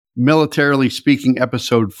Militarily Speaking,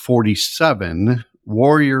 episode 47,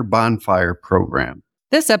 Warrior Bonfire Program.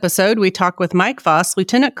 This episode, we talk with Mike Foss,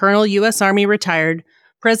 Lieutenant Colonel, U.S. Army retired,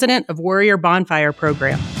 President of Warrior Bonfire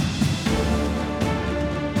Program.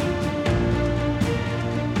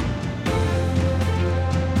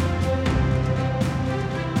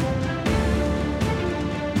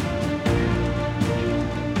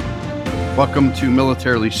 Welcome to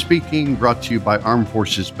Militarily Speaking, brought to you by Armed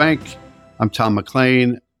Forces Bank. I'm Tom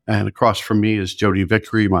McLean, and across from me is Jody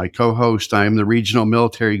Vickery, my co-host. I am the Regional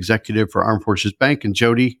Military Executive for Armed Forces Bank, and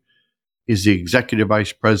Jody is the Executive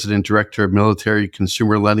Vice President, Director of Military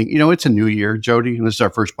Consumer Lending. You know, it's a new year, Jody, and this is our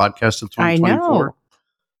first podcast of 2024. I know.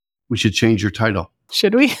 We should change your title.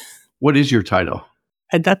 Should we? What is your title?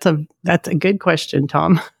 That's a good question,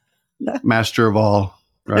 Tom. Master of all,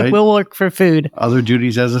 right? We'll work for food. Other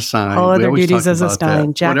duties as assigned. All other duties as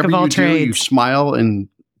assigned. Jack Whatever of all you trades. do, you smile and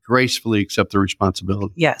gracefully accept the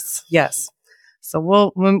responsibility. Yes. So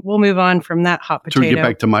we'll move on from that hot potato. Should we get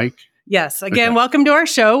back to Mike? Yes. Again, Welcome to our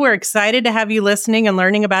show. We're excited to have you listening and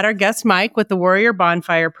learning about our guest, Mike, with the Warrior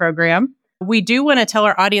Bonfire Program. We do want to tell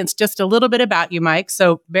our audience just a little bit about you, Mike,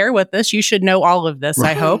 so bear with us. You should know all of this,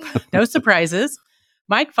 I hope. No surprises.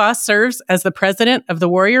 Mike Foss serves as the president of the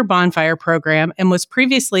Warrior Bonfire Program and was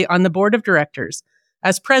previously on the board of directors.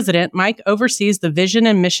 As president, Mike oversees the vision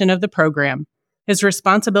and mission of the program. His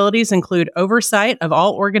responsibilities include oversight of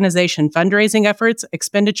all organization fundraising efforts,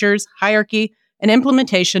 expenditures, hierarchy, and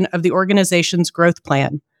implementation of the organization's growth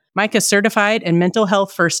plan. Mike is certified in mental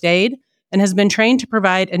health first aid and has been trained to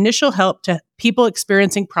provide initial help to people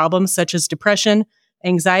experiencing problems such as depression,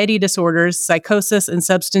 anxiety disorders, psychosis, and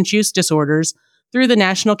substance use disorders through the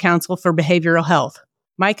National Council for Behavioral Health.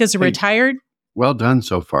 Mike is a retired... Well done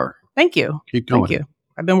so far. Thank you. Keep going. Thank you.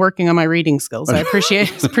 I've been working on my reading skills. I appreciate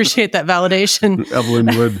that validation. Evelyn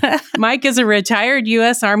would. Mike is a retired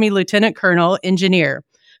U.S. Army Lieutenant Colonel engineer.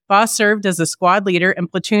 Foss served as a squad leader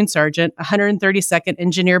and platoon sergeant, 132nd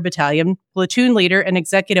Engineer Battalion, platoon leader and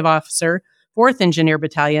executive officer, 4th Engineer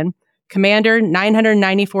Battalion, commander,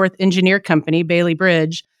 994th Engineer Company, Bailey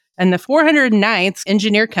Bridge, and the 409th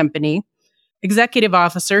Engineer Company, executive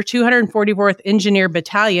officer, 244th Engineer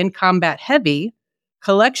Battalion, Combat Heavy,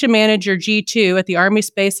 collection manager G2 at the Army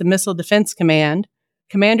Space and Missile Defense Command,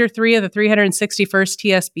 Commander 3 of the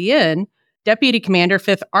 361st TSBN, Deputy Commander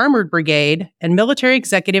 5th Armored Brigade, and Military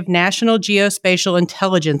Executive National Geospatial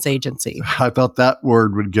Intelligence Agency. I thought that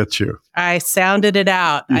word would get you. I sounded it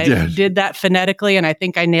out. I did that phonetically, and I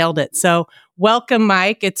think I nailed it. So welcome,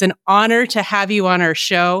 Mike. It's an honor to have you on our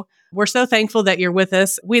show. We're so thankful that you're with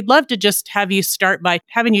us. We'd love to just have you start by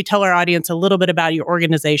having you tell our audience a little bit about your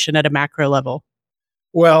organization at a macro level.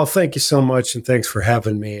 Well, thank you so much, and thanks for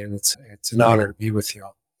having me. And it's an honor to be with you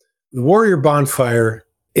all. The Warrior Bonfire,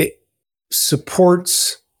 it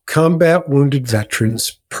supports combat wounded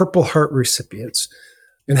veterans, Purple Heart recipients.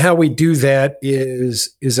 And how we do that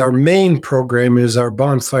is our main program is our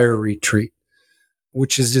Bonfire Retreat,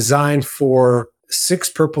 which is designed for 6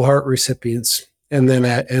 Purple Heart recipients and then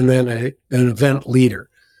an event leader.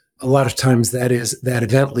 A lot of times that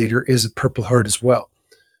event leader is a Purple Heart as well.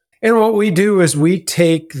 And what we do is we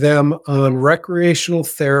take them on recreational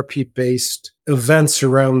therapy-based events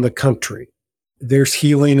around the country. There's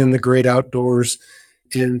healing in the great outdoors.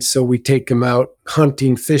 And so we take them out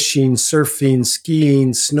hunting, fishing, surfing,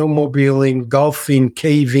 skiing, snowmobiling, golfing,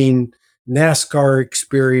 caving, NASCAR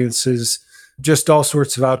experiences, just all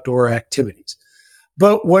sorts of outdoor activities.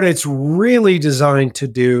 But what it's really designed to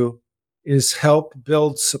do is help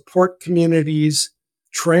build support communities,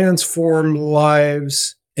 transform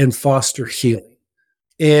lives, and foster healing.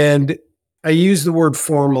 And I use the word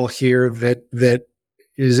formal here that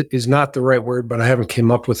is not the right word, but I haven't came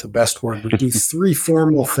up with the best word. We do 3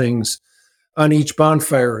 formal things on each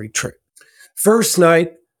bonfire retreat. First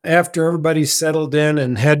night, after everybody's settled in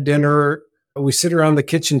and had dinner, we sit around the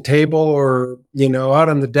kitchen table or, out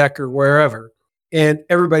on the deck or wherever, and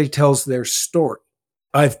everybody tells their story.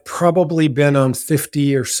 I've probably been on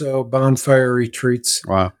 50 or so bonfire retreats.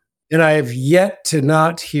 Wow. And I have yet to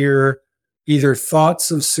not hear either thoughts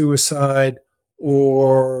of suicide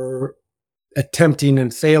or attempting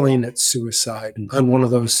and failing at suicide on one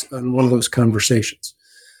of those conversations.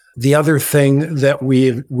 The other thing that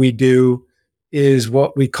we do is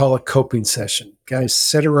what we call a coping session. Guys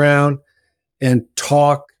sit around and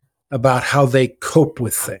talk about how they cope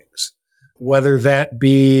with things, whether that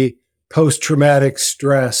be post-traumatic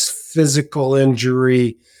stress, physical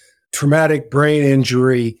injury, traumatic brain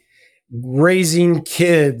injury, raising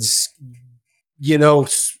kids,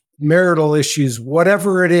 marital issues,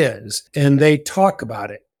 whatever it is, and they talk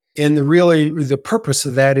about it. And the purpose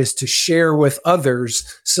of that is to share with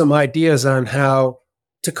others some ideas on how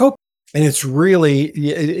to cope. And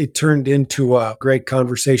it turned into a great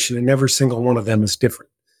conversation, and every single one of them is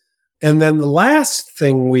different. And then the last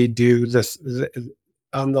thing we do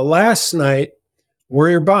on the last night,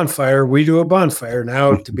 Warrior Bonfire, we do a bonfire.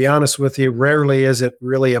 Now, to be honest with you, rarely is it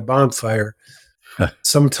really a bonfire.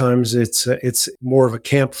 Sometimes it's more of a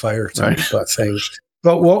campfire type of thing.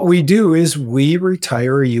 But what we do is we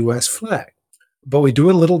retire a U.S. flag, but we do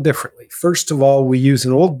it a little differently. First of all, we use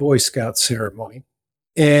an old Boy Scout ceremony.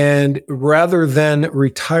 And rather than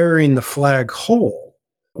retiring the flag whole,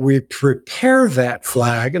 we prepare that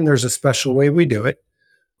flag, and there's a special way we do it.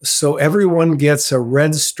 So everyone gets a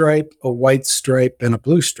red stripe, a white stripe, and a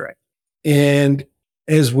blue stripe. And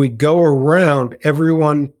as we go around,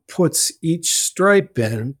 everyone puts each stripe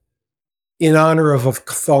in honor of a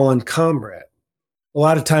fallen comrade. A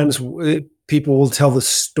lot of times people will tell the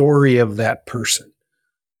story of that person,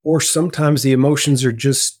 or sometimes the emotions are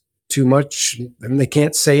just too much and they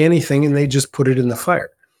can't say anything and they just put it in the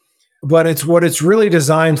fire. But what it's really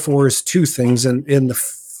designed for is two things. And in the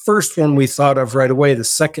first one we thought of right away, the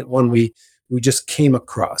second one we just came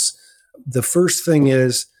across. The first thing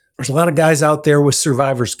is there's a lot of guys out there with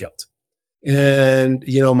survivor's guilt. And,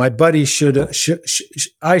 my buddy I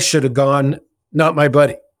should have gone, not my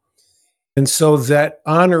buddy. And so that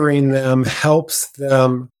honoring them helps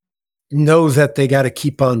them know that they got to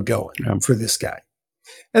keep on going for this guy.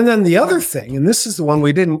 And then the other thing, and this is the one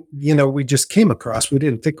we didn't, we just came across, we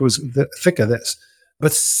didn't think it was the thick of this,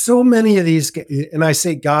 but so many of these, and I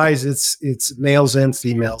say guys, it's males and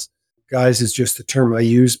females. Guys is just the term I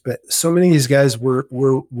use, but so many of these guys were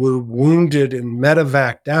wounded and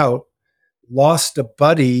medevaced out, lost a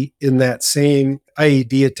buddy in that same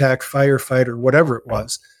IED attack, firefight, or whatever it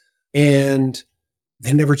was. And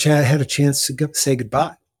they never had a chance to say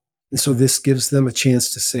goodbye. And so this gives them a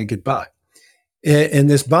chance to say goodbye. And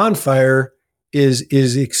this bonfire is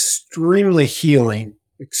extremely healing,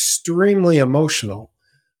 extremely emotional.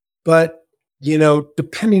 But,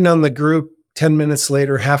 depending on the group, 10 minutes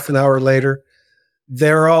later, half an hour later,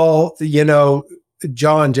 they're all,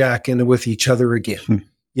 jaw and jacking with each other again.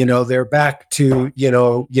 They're back to,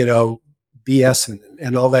 BS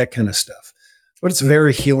and all that kind of stuff. But it's a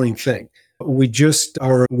very healing thing. We just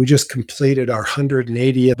completed our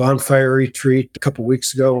 180th bonfire retreat a couple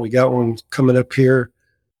weeks ago. We got one coming up here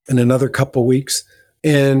in another couple weeks.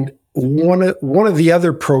 And one of the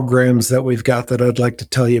other programs that we've got that I'd like to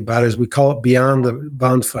tell you about is we call it Beyond the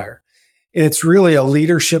Bonfire. And it's really a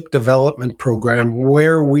leadership development program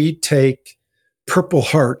where we take Purple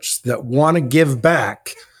Hearts that want to give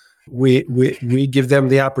back. We give them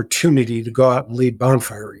the opportunity to go out and lead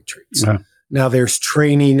bonfire retreats. Yeah. Now there's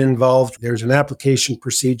training involved. There's an application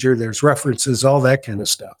procedure. There's references, all that kind of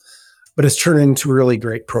stuff. But it's turned into a really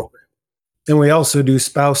great program. And we also do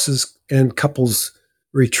spouses and couples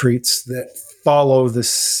retreats that follow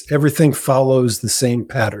this. Everything follows the same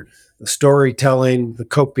pattern: the storytelling, the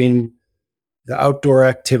coping, the outdoor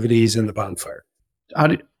activities, and the bonfire.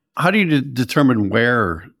 How do you determine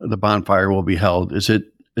where the bonfire will be held? Is it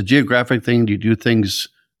a geographic thing? Do you do things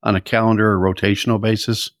on a calendar or rotational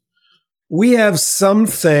basis? We have some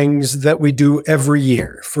things that we do every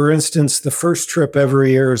year. For instance, the first trip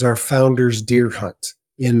every year is our founder's deer hunt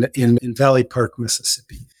in Valley Park,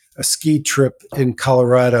 Mississippi. A ski trip in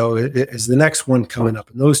Colorado is the next one coming up.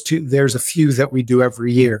 And those two, there's a few that we do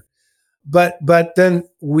every year. But then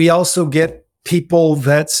we also get people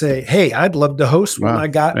that say, "Hey, I'd love to host one.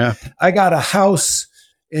 Wow. I got a house,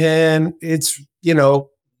 and it's,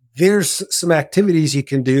 there's some activities you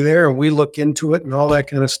can do there, and we look into it and all that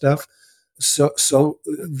kind of stuff." So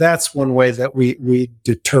that's one way that we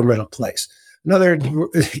determine a place. Another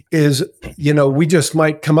is, we just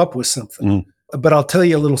might come up with something. But I'll tell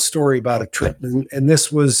you a little story about a trip. And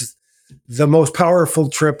this was the most powerful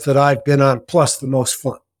trip that I've been on, plus the most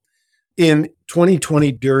fun. In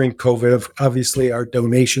 2020, during COVID, obviously our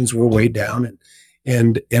donations were way down.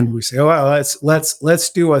 And we say, well, let's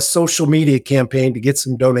do a social media campaign to get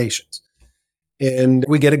some donations. And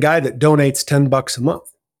we get a guy that donates $10 a month.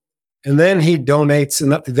 And then he donates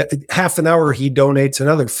half an hour. He donates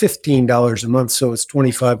another $15 a month, so it's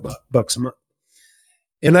 $25 a month.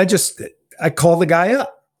 And I call the guy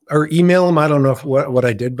up or email him. I don't know what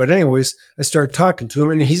I did, but anyways, I started talking to him,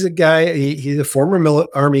 and he's a guy. He's a former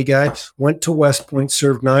Army guy. Went to West Point,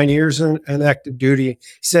 served 9 years in active duty. He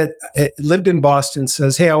said, lived in Boston.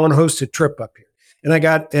 Says, "Hey, I want to host a trip up here." And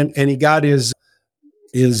he got his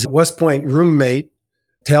West Point roommate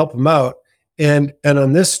to help him out. And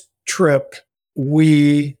on this trip,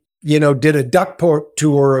 we, did a duck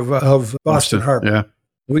tour of Boston Harbor. Yeah.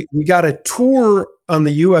 We got a tour on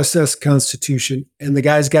the USS Constitution, and the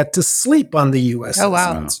guys got to sleep on the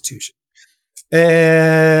USS Constitution.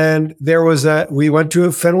 And we went to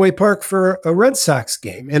a Fenway Park for a Red Sox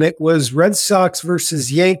game, and it was Red Sox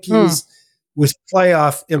versus Yankees with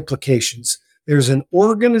playoff implications. There's an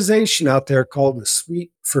organization out there called the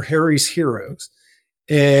Suite for Harry's Heroes.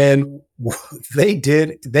 And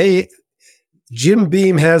Jim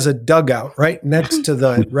Beam has a dugout right next to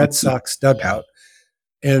the Red Sox dugout.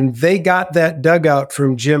 And they got that dugout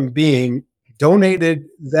from Jim Beam, donated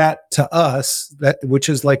that to us, which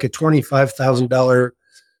is like a $25,000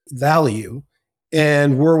 value.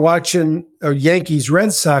 And we're watching a Yankees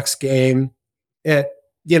Red Sox game at,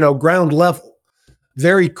 ground level.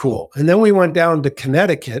 Very cool. And then we went down to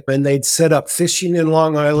Connecticut, and they'd set up fishing in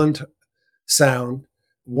Long Island Sound.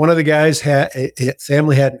 One of the guys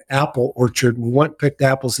family had an apple orchard. We went and picked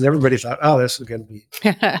apples, and everybody thought, "Oh, this is going to be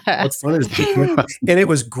what fun is this?" And it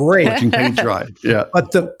was great. Watching paint dry. Yeah.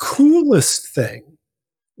 But the coolest thing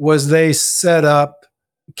was they set up.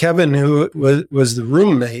 Kevin, who was the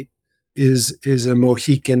roommate, is a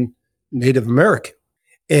Mohican Native American,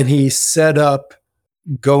 and he set up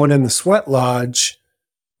going in the sweat lodge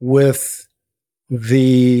with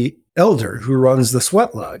the elder who runs the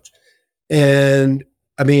sweat lodge, and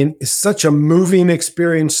I mean, it's such a moving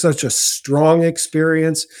experience, such a strong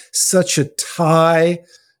experience, such a tie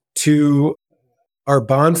to our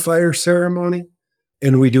bonfire ceremony.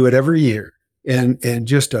 And we do it every year. And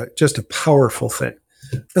just a powerful thing.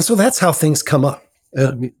 And so that's how things come up.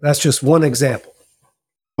 That's just one example.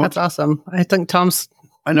 That's awesome. I think Tom's...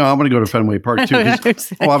 I know. I'm going to go to Fenway Park too.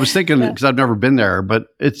 I was thinking, because I've never been there, but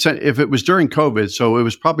if it was during COVID, so it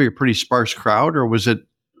was probably a pretty sparse crowd, or was it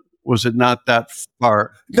not that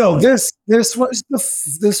far? No, this was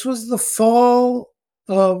the fall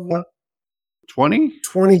of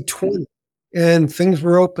 2020, and things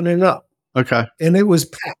were opening up. Okay, and it was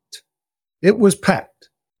packed.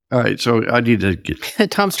 All right, so I need to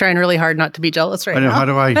get. Tom's trying really hard not to be jealous right I know. now.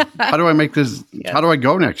 How do I make this? Yeah. How do I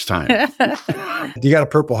go next time? Do you got a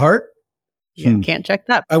Purple Heart? Yeah, can't check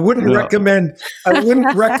that. I wouldn't recommend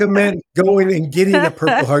going and getting a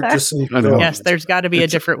Purple Heart just so you know. Yes, there's got to be a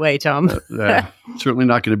different way, Tom. Certainly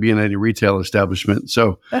not going to be in any retail establishment.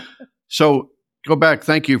 So go back.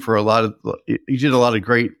 Thank you for you did a lot of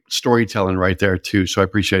great storytelling right there too. So I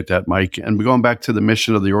appreciate that, Mike. And we're going back to the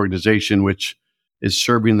mission of the organization, which is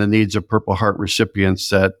serving the needs of Purple Heart recipients.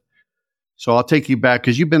 So I'll take you back,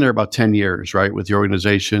 because you've been there about 10 years, right, with the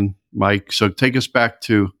organization, Mike. So take us back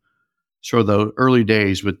to sort of the early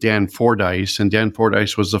days with Dan Fordyce, and Dan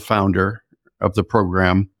Fordyce was the founder of the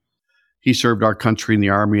program. He served our country in the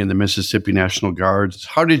Army and the Mississippi National Guards.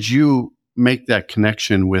 How did you make that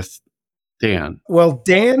connection with Dan? Well,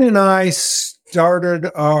 Dan and I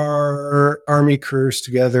started our Army careers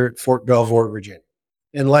together at Fort Belvoir, Virginia.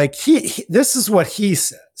 And this is what he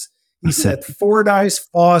says. He said, Fordyce,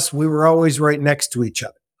 Foss, we were always right next to each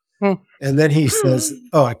other. And then he says,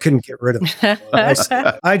 "Oh, I couldn't get rid of him."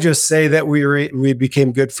 I just say that we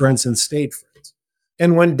became good friends and stayed friends.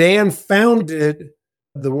 And when Dan founded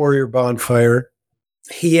the Warrior Bonfire,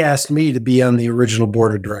 he asked me to be on the original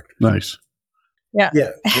board of directors. Nice.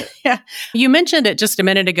 Yeah. You mentioned it just a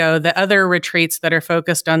minute ago, the other retreats that are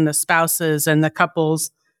focused on the spouses and the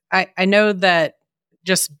couples. I know that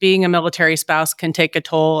just being a military spouse can take a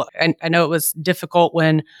toll. And I know it was difficult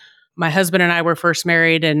when my husband and I were first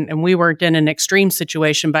married, and we weren't in an extreme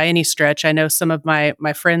situation by any stretch. I know some of my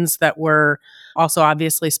friends that were also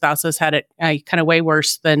obviously spouses had it kind of way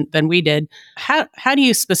worse than we did. How do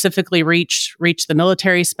you specifically reach the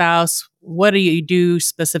military spouse? What do you do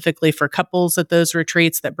specifically for couples at those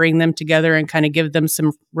retreats that bring them together and kind of give them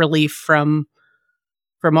some relief from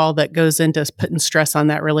all that goes into putting stress on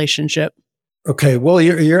that relationship? Okay, well,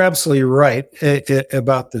 you're absolutely right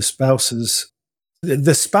about the spouses.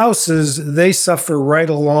 The spouses, they suffer right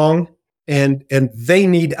along, and they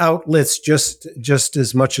need outlets just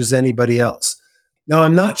as much as anybody else. Now,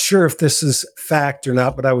 I'm not sure if this is fact or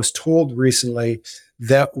not, but I was told recently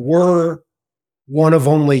that we're one of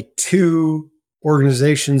only 2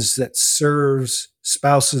 organizations that serves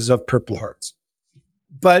spouses of Purple Hearts.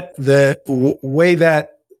 But the way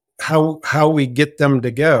that how we get them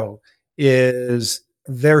to go is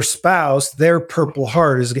their spouse, their Purple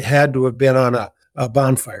Heart, has had to have been on a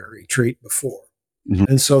bonfire retreat before. Mm-hmm.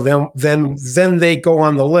 And so then they go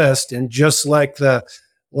on the list, and just like the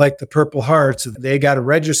Purple Hearts, they got to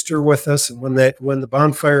register with us. And when the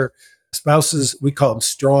bonfire spouses, we call them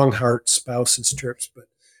Strong Heart spouses trips, but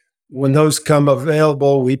when those come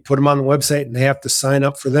available, we put them on the website, and they have to sign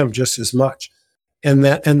up for them just as much. And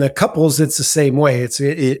the couples, it's the same way.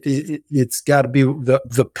 It's got to be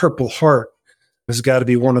the Purple Heart has got to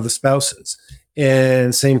be one of the spouses,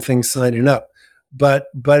 and same thing signing up. But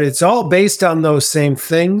it's all based on those same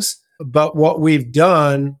things. But what we've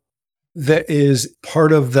done that is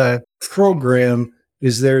part of the program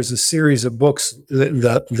is there's a series of books,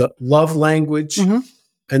 the love language, and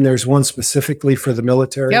there's one specifically for the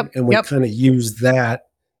military, and we kind of use that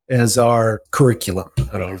as our curriculum.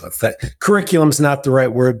 I don't know if that curriculum's not the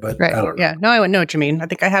right word, but I don't know. Yeah, no, I know what you mean. I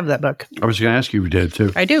think I have that book. I was going to ask you if you did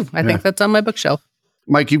too. I do. I think that's on my bookshelf.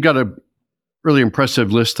 Mike, you've got a really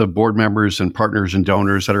impressive list of board members and partners and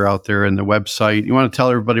donors that are out there in the website. You want to tell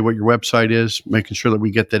everybody what your website is, making sure that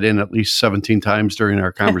we get that in at least 17 times during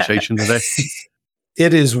our conversation today?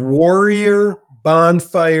 It is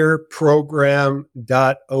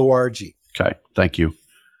warriorbonfireprogram.org. Okay, thank you.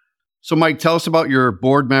 So, Mike, tell us about your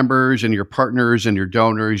board members and your partners and your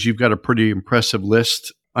donors. You've got a pretty impressive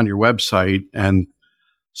list on your website. And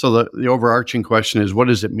so the overarching question is, what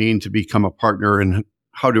does it mean to become a partner, and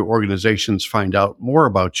how do organizations find out more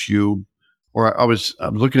about you? Or I was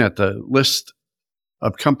looking at the list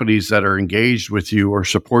of companies that are engaged with you or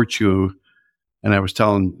support you. And I was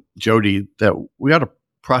telling Jody that we ought to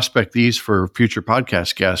prospect these for future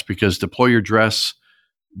podcast guests, because Deploy Your Dress,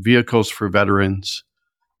 Vehicles for Veterans,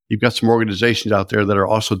 you've got some organizations out there that are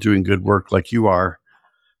also doing good work like you are.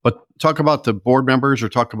 But talk about the board members, or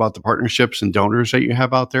talk about the partnerships and donors that you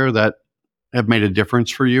have out there that have made a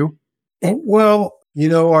difference for you. Well,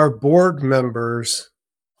 our board members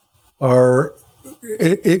are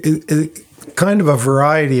kind of a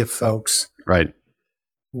variety of folks. Right.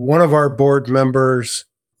 One of our board members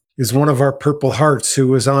is one of our Purple Hearts who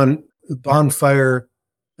was on Bonfire.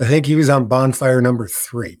 I think he was on Bonfire number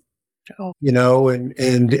 3. Oh.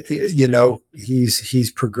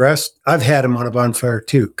 He's progressed. I've had him on a Bonfire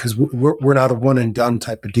too, because we're not a one and done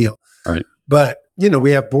type of deal. Right. But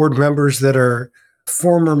we have board members that are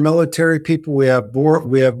former military people. We have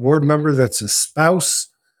board member that's a spouse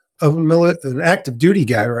of an active duty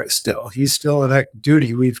guy, right? Still, he's still in active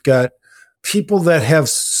duty. We've got people that have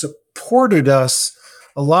supported us.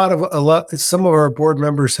 Some of our board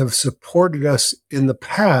members have supported us in the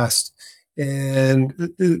past.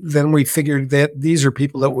 And then we figured that these are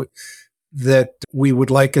people that we would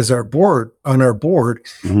like as on our board.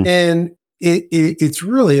 Mm-hmm. And it's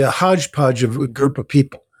really a hodgepodge of a group of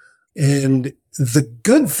people. And the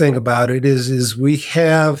good thing about it is we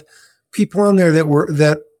have people on there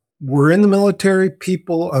that were in the military,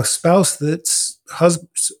 people, a spouse that's husband,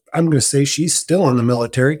 I'm going to say she's still in the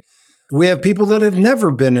military. We have people that have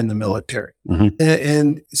never been in the military. Mm-hmm.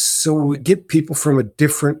 And so we get people from a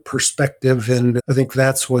different perspective. And I think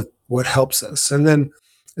that's what helps us. And then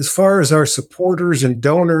as far as our supporters and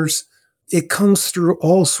donors, it comes through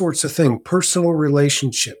all sorts of things, personal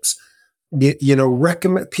relationships,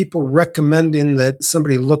 people recommending that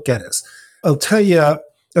somebody look at us. I'll tell you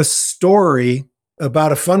a story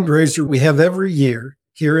about a fundraiser we have every year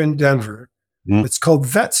here in Denver. Mm-hmm. It's called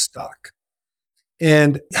Vet Stock.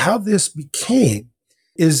 And how this became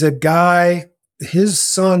is a guy, his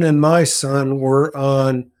son and my son were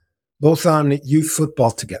both on youth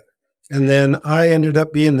football together. And then I ended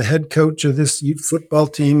up being the head coach of this youth football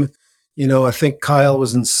team. I think Kyle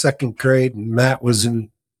was in 2nd grade and Matt was a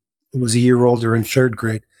year older in 3rd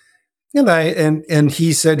grade. And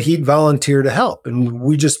he said he'd volunteer to help. And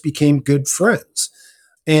we just became good friends.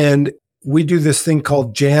 And we do this thing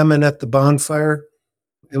called Jammin' at the Bonfire.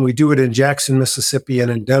 And we do it in Jackson, Mississippi, and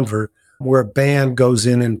in Denver, where a band goes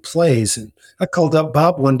in and plays. And I called up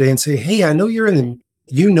Bob one day and say, "Hey, I know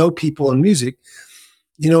people in music.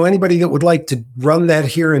 Anybody that would like to run that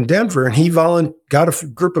here in Denver?" And he got a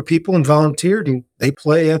group of people and volunteered, and they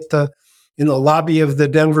play in the lobby of the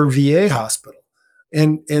Denver VA hospital.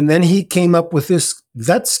 And then he came up with this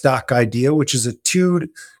Vet Stock idea, which is a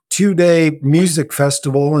two-day music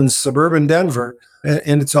festival in suburban Denver.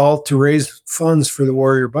 And it's all to raise funds for the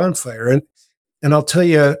Warrior Bonfire. And I'll tell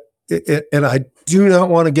you, and I do not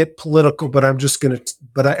want to get political, but I'm just going to,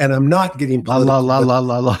 and I'm not getting political.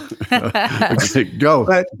 La. Okay, go.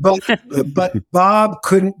 But Bob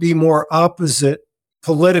couldn't be more opposite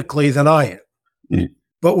politically than I am. Mm.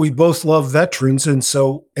 But we both love veterans. And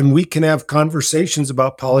we can have conversations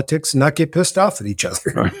about politics and not get pissed off at each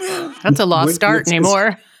other. That's a lost art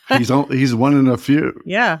anymore. He's one in a few.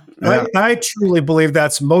 Yeah. I truly believe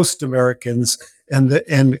that's most Americans, and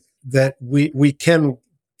that we can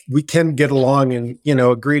get along and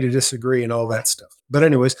agree to disagree and all that stuff. But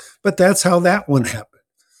anyways, that's how that one happened.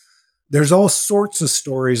 There's all sorts of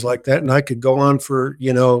stories like that, and I could go on for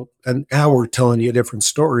an hour telling you different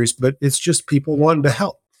stories, but it's just people wanting to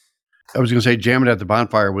help. I was going to say jamming at the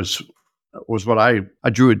bonfire was what I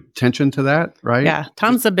drew attention to that, right? Yeah.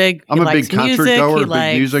 Tom's I'm a big concert music, goer,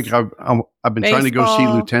 big music. I've been trying to go see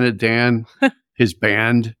baseball. Lieutenant Dan, his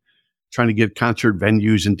band, trying to get concert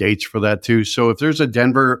venues and dates for that too. So if there's a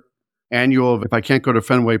Denver annual, if I can't go to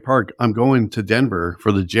Fenway Park, I'm going to Denver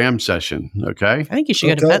for the jam session. Okay. I think you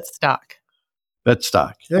should go to Betstock.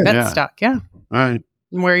 Betstock. Betstock, yeah. All right.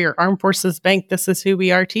 Wear your Armed Forces Bank This Is Who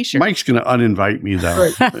We Are t-shirt. Mike's going to uninvite me,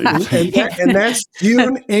 though. Right. and that's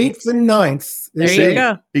June 8th and 9th. There you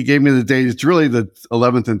go. He gave me the date. It's really the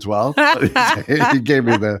 11th and 12th. He gave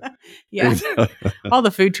me the... Yeah. All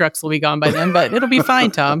the food trucks will be gone by then, but it'll be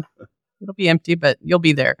fine, Tom. It'll be empty, but you'll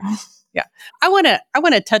be there. Yeah. I want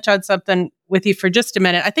to touch on something with you for just a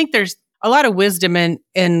minute. I think there's a lot of wisdom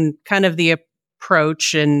in kind of the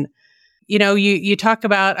approach. And, you talk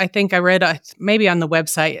about, I think I read maybe on the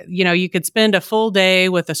website, you could spend a full day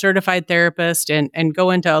with a certified therapist and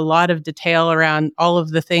go into a lot of detail around all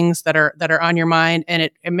of the things that are on your mind. And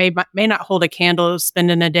it may not hold a candle to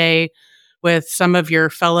spending a day with some of your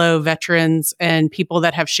fellow veterans and people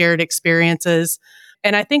that have shared experiences.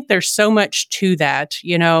 And I think there's so much to that.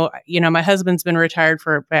 My husband's been retired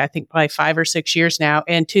for, I think, probably 5 or 6 years now.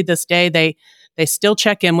 And to this day, they still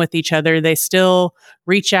check in with each other. They still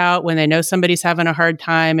reach out when they know somebody's having a hard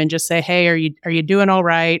time and just say, hey, are you doing all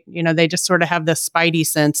right? They just sort of have this spidey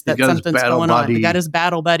sense that something's going on. He got his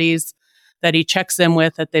battle buddies that he checks in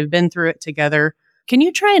with, that they've been through it together. Can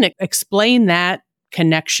you try and explain that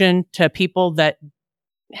connection to people that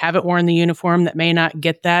haven't worn the uniform, that may not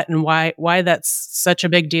get that, and why that's such a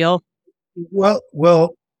big deal?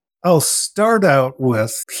 Well, I'll start out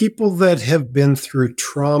with people that have been through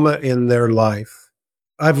trauma in their life.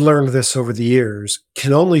 I've learned this over the years,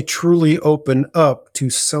 can only truly open up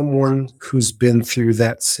to someone who's been through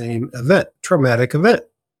that same event, traumatic event.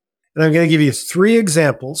 And I'm going to give you 3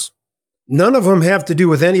 examples. None of them have to do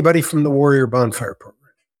with anybody from the Warrior Bonfire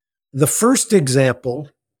program. The first example,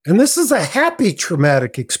 and this is a happy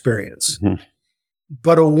traumatic experience,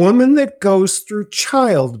 but a woman that goes through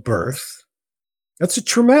childbirth, that's a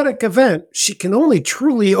traumatic event. She can only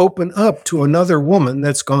truly open up to another woman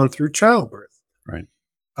that's gone through childbirth. Right.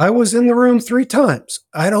 I was in the room 3 times.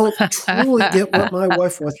 I don't truly get what my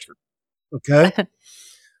wife went through. Okay.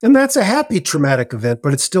 And that's a happy traumatic event,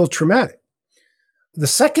 but it's still traumatic. The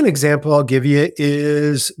second example I'll give you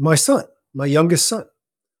is my son, my youngest son.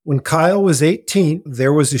 When Kyle was 18,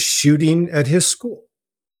 there was a shooting at his school.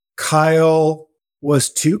 Kyle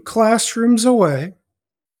was 2 classrooms away,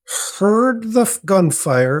 heard the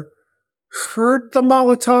gunfire, heard the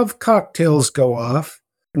Molotov cocktails go off,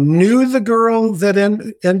 knew the girl that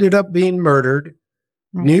ended up being murdered,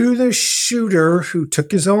 knew the shooter who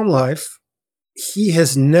took his own life. He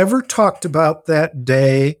has never talked about that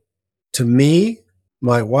day to me,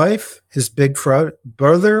 my wife, his big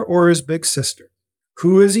brother, or his big sister.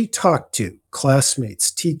 Who has he talked to? Classmates,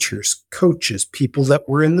 teachers, coaches, people that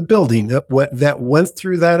were in the building that went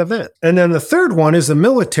through that event. And then the third one is a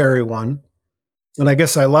military one. And I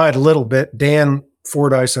guess I lied a little bit. Dan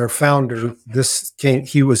Fordyce, our founder,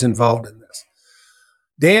 he was involved in this.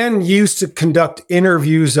 Dan used to conduct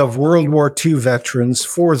interviews of World War II veterans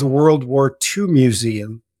for the World War II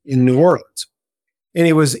Museum in New Orleans. And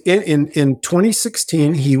he was in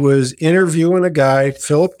 2016, he was interviewing a guy,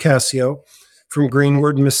 Philip Cassio, from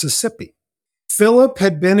Greenwood, Mississippi. Philip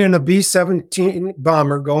had been in a B-17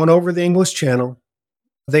 bomber going over the English Channel.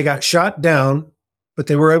 They got shot down, but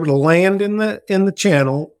they were able to land in the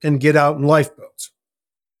channel and get out in lifeboats.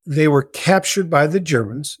 They were captured by the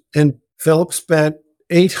Germans, and Philip spent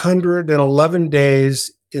 811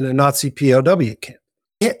 days in a Nazi POW camp.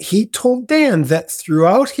 He told Dan that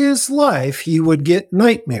throughout his life, he would get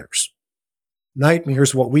nightmares.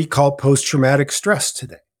 Nightmares, what we call post-traumatic stress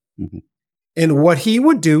today. Mm-hmm. And what he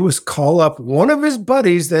would do was call up one of his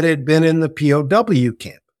buddies that had been in the POW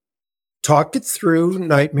camp, talk it through,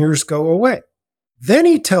 nightmares go away. Then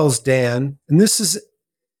he tells Dan, and this is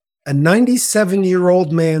a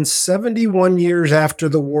 97-year-old man, 71 years after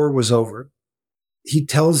the war was over. He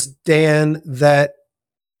tells Dan that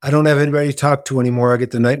I don't have anybody to talk to anymore. I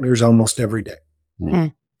get the nightmares almost every day.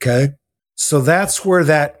 Mm. Okay. So that's where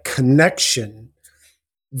that connection,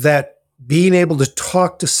 that being able to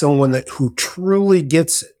talk to someone who truly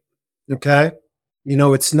gets it. Okay.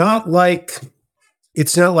 It's not like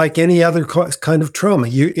any other kind of trauma.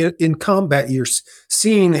 In combat, you're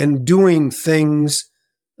seeing and doing things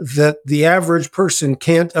that the average person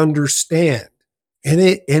can't understand. And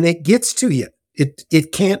it gets to you.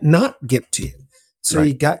 It can't not get to you. So right.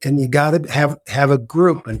 you got to have a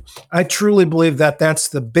group. And I truly believe that that's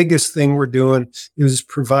the biggest thing we're doing, is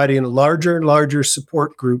providing larger and larger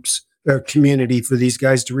support groups community for these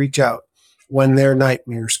guys to reach out when their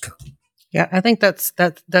nightmares come. Yeah, I think that's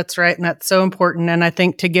right. And that's so important. And I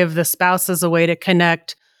think to give the spouses a way to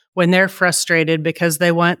connect when they're frustrated because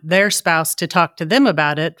they want their spouse to talk to them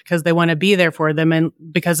about it, because they want to be there for them. And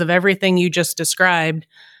because of everything you just described,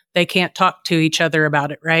 they can't talk to each other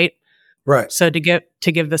about it, right? Right. So to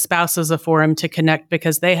give the spouses a forum to connect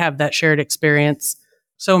because they have that shared experience.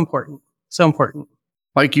 So important. So important.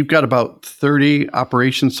 Mike, you've got about 30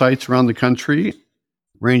 operation sites around the country,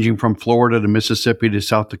 ranging from Florida to Mississippi to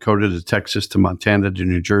South Dakota to Texas to Montana to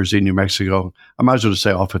New Jersey, New Mexico. I might as well just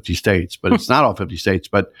say all 50 states, but it's not all 50 states.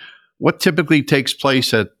 But what typically takes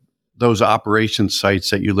place at those operation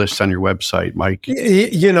sites that you list on your website, Mike?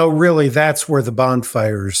 Really, that's where the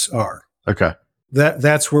bonfires are. Okay.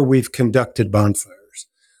 That's where we've conducted bonfires.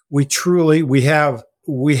 We have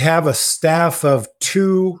a staff of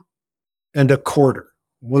 2 1/4,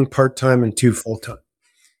 1 part-time and 2 full-time.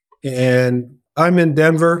 And I'm in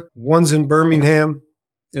Denver, one's in Birmingham,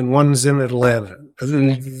 and one's in Atlanta.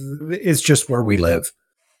 It's just where we live.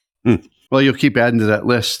 Well, you'll keep adding to that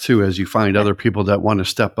list too as you find other people that want to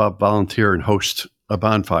step up, volunteer, and host a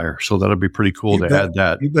bonfire. So that'll be pretty cool to add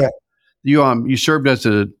that. You bet. You served as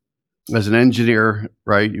an engineer,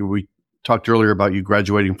 right? We talked earlier about you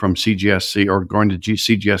graduating from CGSC or going to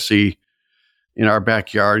CGSC in our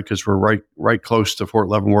backyard because we're right close to Fort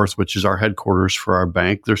Leavenworth, which is our headquarters for our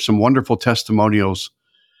bank. There's some wonderful testimonials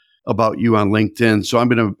about you on LinkedIn. So I'm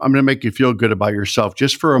gonna make you feel good about yourself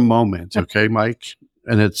just for a moment, okay, Mike?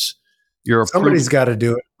 And somebody's got to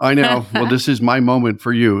do it. I know. Well, this is my moment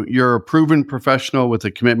for you. You're a proven professional with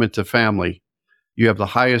a commitment to family. You have the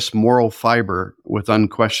highest moral fiber with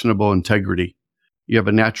unquestionable integrity. You have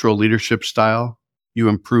a natural leadership style. You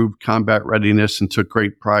improved combat readiness and took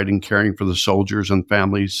great pride in caring for the soldiers and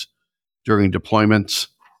families during deployments.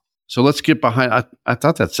 So let's get behind. I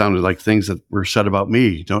thought that sounded like things that were said about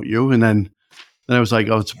me, don't you? And then I was like,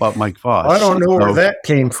 oh, it's about Mike Foss. I don't know where that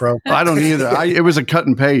came from. I don't either. It was a cut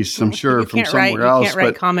and paste, I'm sure, from somewhere else. You can't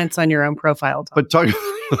write comments on your own profile, Tom. But talk.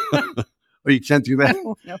 Oh, you can't do that.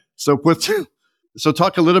 No. So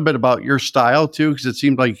talk a little bit about your style too, because it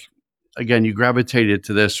seemed like, again, you gravitated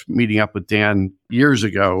to this meeting up with Dan years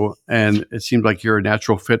ago, and it seemed like you're a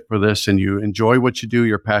natural fit for this, and you enjoy what you do.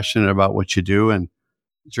 You're passionate about what you do. And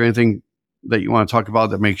is there anything that you want to talk about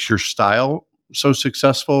that makes your style so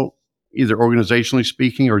successful, either organizationally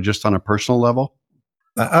speaking or just on a personal level?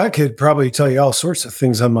 I could probably tell you all sorts of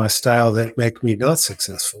things on my style that make me not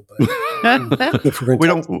successful, but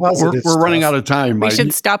we're running out of time. We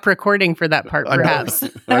should stop recording for that part, perhaps.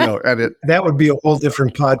 I know. Edit. That would be a whole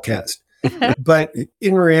different podcast. But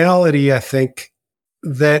in reality, I think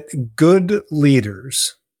that good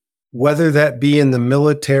leaders, whether that be in the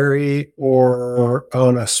military or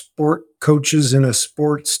on coaches in a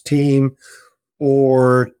sports team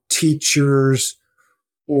or teachers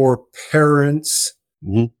or parents,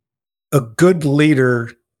 a good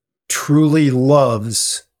leader truly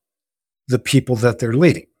loves the people that they're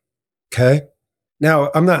leading. Okay. Now,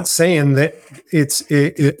 I'm not saying that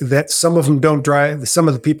that some of them don't drive, some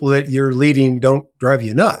of the people that you're leading don't drive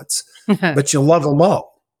you nuts, but you love them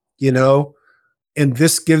all, and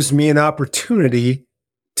this gives me an opportunity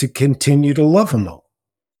to continue to love them all.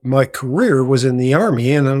 My career was in the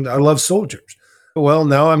Army and I love soldiers. Well,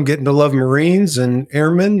 now I'm getting to love Marines and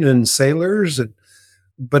airmen and sailors,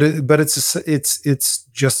 but it's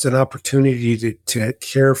just an opportunity to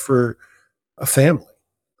care for a family.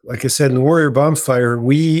 Like I said, in the Warrior Bonfire,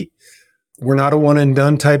 we're not a one and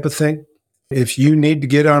done type of thing. If you need to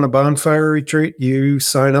get on a bonfire retreat, you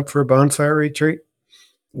sign up for a bonfire retreat.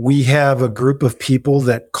 We have a group of people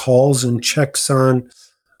that calls and checks on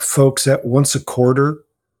folks at once a quarter.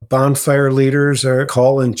 Bonfire leaders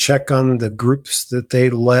call and check on the groups that they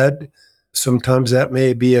led. Sometimes that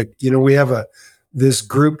may be we have this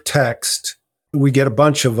group text. We get a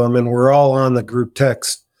bunch of them and we're all on the group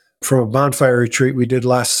text from a bonfire retreat we did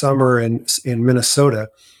last summer in Minnesota.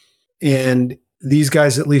 And these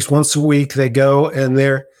guys, at least once a week, they go and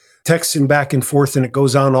they're texting back and forth and it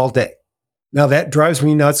goes on all day. Now that drives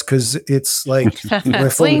me nuts because it's like my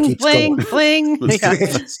phone keeps going. Fling.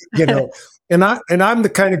 Yeah. And I'm the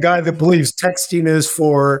kind of guy that believes texting is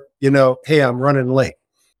for, hey, I'm running late.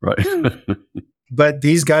 Right. But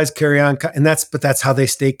these guys carry on, and that's how they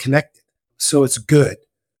stay connected. So it's good.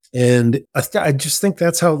 And I just think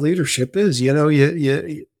that's how leadership is.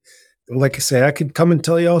 You like I say, I could come and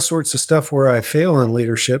tell you all sorts of stuff where I fail in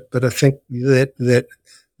leadership, but I think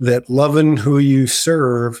that loving who you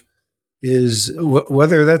serve is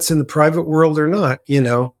whether that's in the private world or not,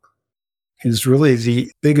 is really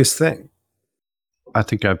the biggest thing. I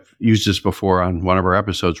think I've used this before on one of our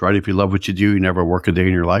episodes, right? If you love what you do, you never work a day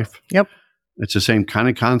in your life. Yep. It's the same kind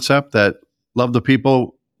of concept, that love the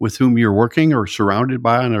people with whom you're working or surrounded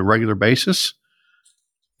by on a regular basis,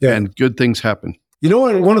 and good things happen. You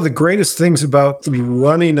know, one of the greatest things about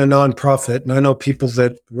running a nonprofit, and I know people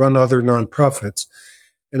that run other nonprofits,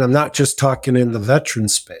 and I'm not just talking in the veteran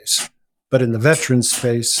space, but in the veteran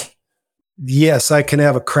space, yes, I can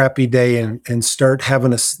have a crappy day and start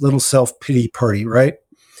having a little self-pity party, right?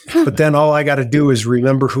 But then all I got to do is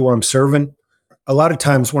remember who I'm serving. A lot of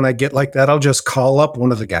times when I get like that, I'll just call up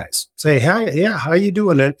one of the guys, say, "Hi, yeah, how you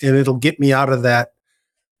doing?" And it'll get me out of that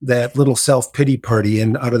little self-pity party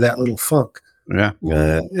and out of that little funk. Yeah.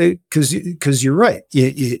 Because you're right.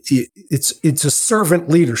 It's a servant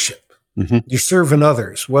leadership. Mm-hmm. You're serving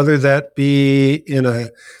others, whether that be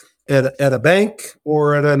at a bank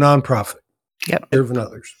or at a nonprofit. Yep. Serving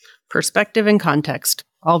others. Perspective and context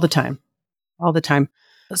all the time.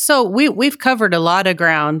 So we've covered a lot of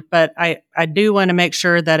ground, but I do want to make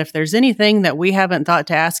sure that if there's anything that we haven't thought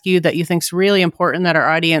to ask you that you think is really important that our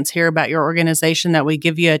audience hear about your organization, that we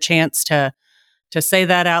give you a chance to say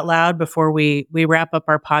that out loud before we wrap up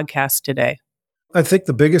our podcast today. I think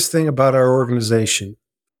the biggest thing about our organization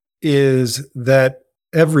is that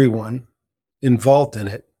everyone involved in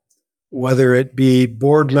it, whether it be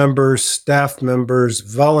board members, staff members,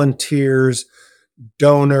 volunteers,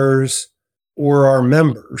 donors, or our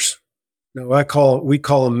members. Now, we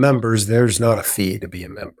call them members. There's not a fee to be a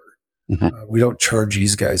member. Mm-hmm. We don't charge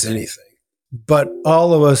these guys anything. But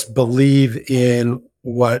all of us believe in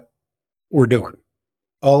what we're doing.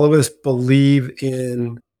 All of us believe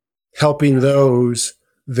in helping those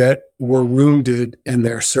that were wounded in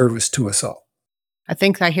their service to us all. I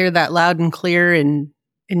think I hear that loud and clear in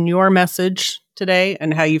your message today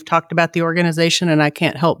and how you've talked about the organization, and I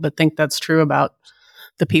can't help but think that's true about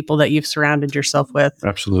the people that you've surrounded yourself with.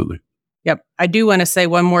 Absolutely. Yep. I do want to say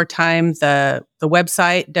one more time, the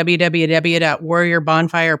website,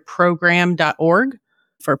 www.warriorbonfireprogram.org,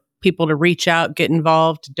 for people to reach out, get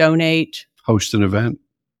involved, donate. Host an event.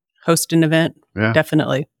 Yeah.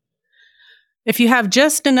 Definitely. If you have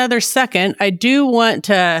just another second, I do want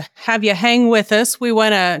to have you hang with us. We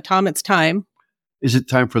want to, Tom, it's time. Is it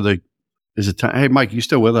time? Hey, Mike, you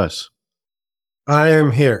still with us? I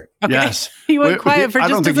am here. Okay. Yes. He went quiet for just a second. I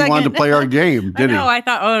don't think he wanted to play our game, did he? No, I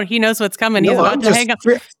thought, he knows what's coming. He's about to hang up.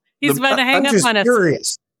 He's about to hang up on us.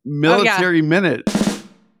 Curious. Military Minute.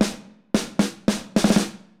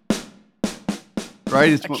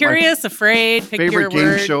 Right? It's Curious, afraid, pick your favorite game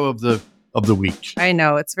word. show of the week. I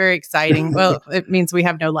know. It's very exciting. Well, it means we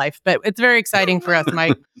have no life, but it's very exciting for us,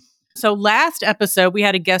 Mike. So last episode, we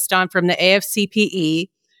had a guest on from the AFCPE,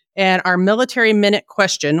 and our Military Minute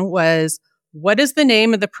question was, what is the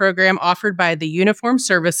name of the program offered by the Uniformed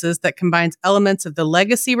Services that combines elements of the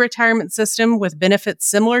legacy retirement system with benefits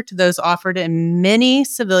similar to those offered in many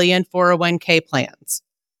civilian 401k plans?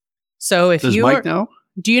 So if Does you Mike know?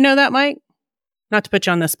 Do you know that, Mike? Not to put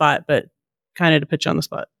you on the spot, but kind of to put you on the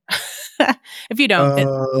spot. If you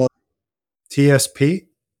don't. TSP?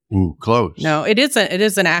 Ooh, close. No, it is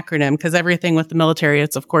an acronym, because everything with the military,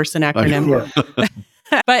 it's of course an acronym.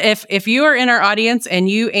 But if you are in our audience and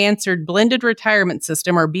you answered Blended Retirement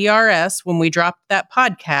System, or BRS, when we dropped that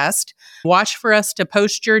podcast, watch for us to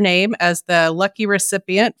post your name as the lucky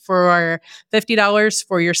recipient for our $50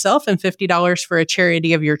 for yourself and $50 for a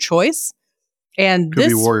charity of your choice. And Could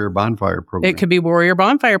be Warrior Bonfire Program. It could be Warrior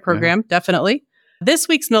Bonfire Program, definitely. This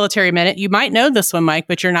week's Military Minute, you might know this one, Mike,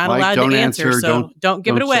 but you're not allowed to answer, so don't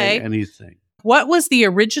give it away. Say anything. What was the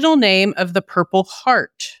original name of the Purple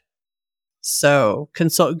Heart? So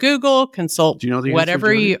consult Google, consult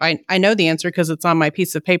whatever you. I know the answer because it's on my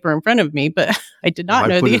piece of paper in front of me, but I did not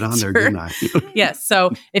know the answer. I put it on there, didn't I? Yes.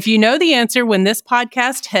 So if you know the answer when this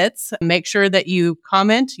podcast hits, make sure that you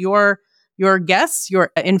comment your guess,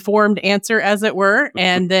 your informed answer, as it were,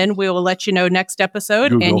 and then we will let you know next episode.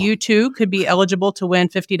 Google. And you too could be eligible to win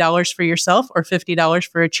 $50 for yourself or $50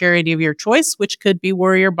 for a charity of your choice, which could be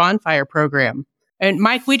Warrior Bonfire Program. And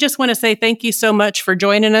Mike, we just want to say thank you so much for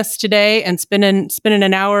joining us today and spending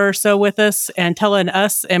an hour or so with us and telling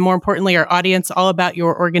us, and more importantly, our audience, all about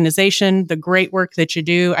your organization, the great work that you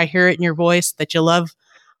do. I hear it in your voice that you love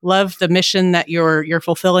the mission that you're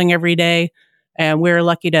fulfilling every day. And we're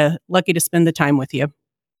lucky to spend the time with you.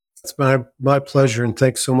 It's my pleasure, and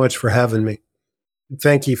thanks so much for having me.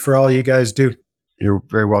 Thank you for all you guys do. You're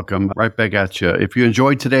very welcome. Right back at you. If you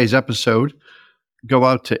enjoyed today's episode, go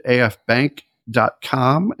out to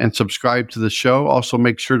afbank.com and subscribe to the show. Also,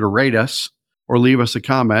 make sure to rate us or leave us a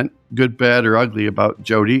comment, good, bad, or ugly, about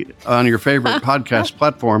Jody on your favorite podcast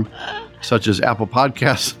platform, such as Apple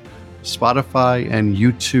Podcasts, Spotify, and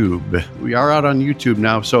YouTube. We are out on YouTube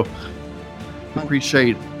now, so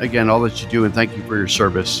appreciate, again, all that you do, and thank you for your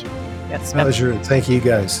service. Yes. Pleasure. Thank you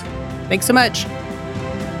guys. Thanks so much.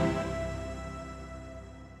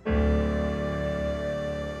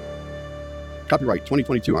 Copyright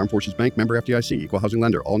 2022 Armed Forces Bank, member FDIC, equal housing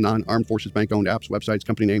lender. All non-Armed Forces Bank owned apps, websites,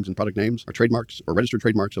 company names, and product names are trademarks or registered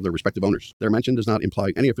trademarks of their respective owners. Their mention does not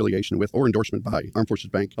imply any affiliation with or endorsement by Armed Forces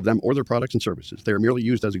Bank of them or their products and services. They are merely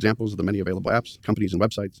used as examples of the many available apps, companies, and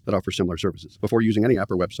websites that offer similar services. Before using any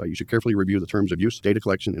app or website, you should carefully review the terms of use, data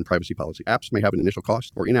collection, and privacy policy. Apps may have an initial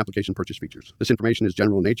cost or in-application purchase features. This information is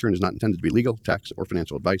general in nature and is not intended to be legal, tax, or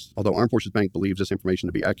financial advice. Although Armed Forces Bank believes this information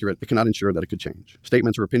to be accurate, it cannot ensure that it could change.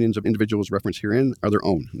 Statements or opinions of individuals referenced herein are their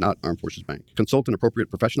own, not Armed Forces Bank. Consult an appropriate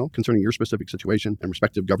professional concerning your specific situation and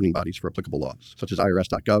respective governing bodies for applicable laws, such as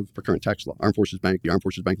IRS.gov for current tax law. Armed Forces Bank, the Armed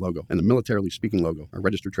Forces Bank logo, and the Militarily Speaking logo are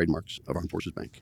registered trademarks of Armed Forces Bank.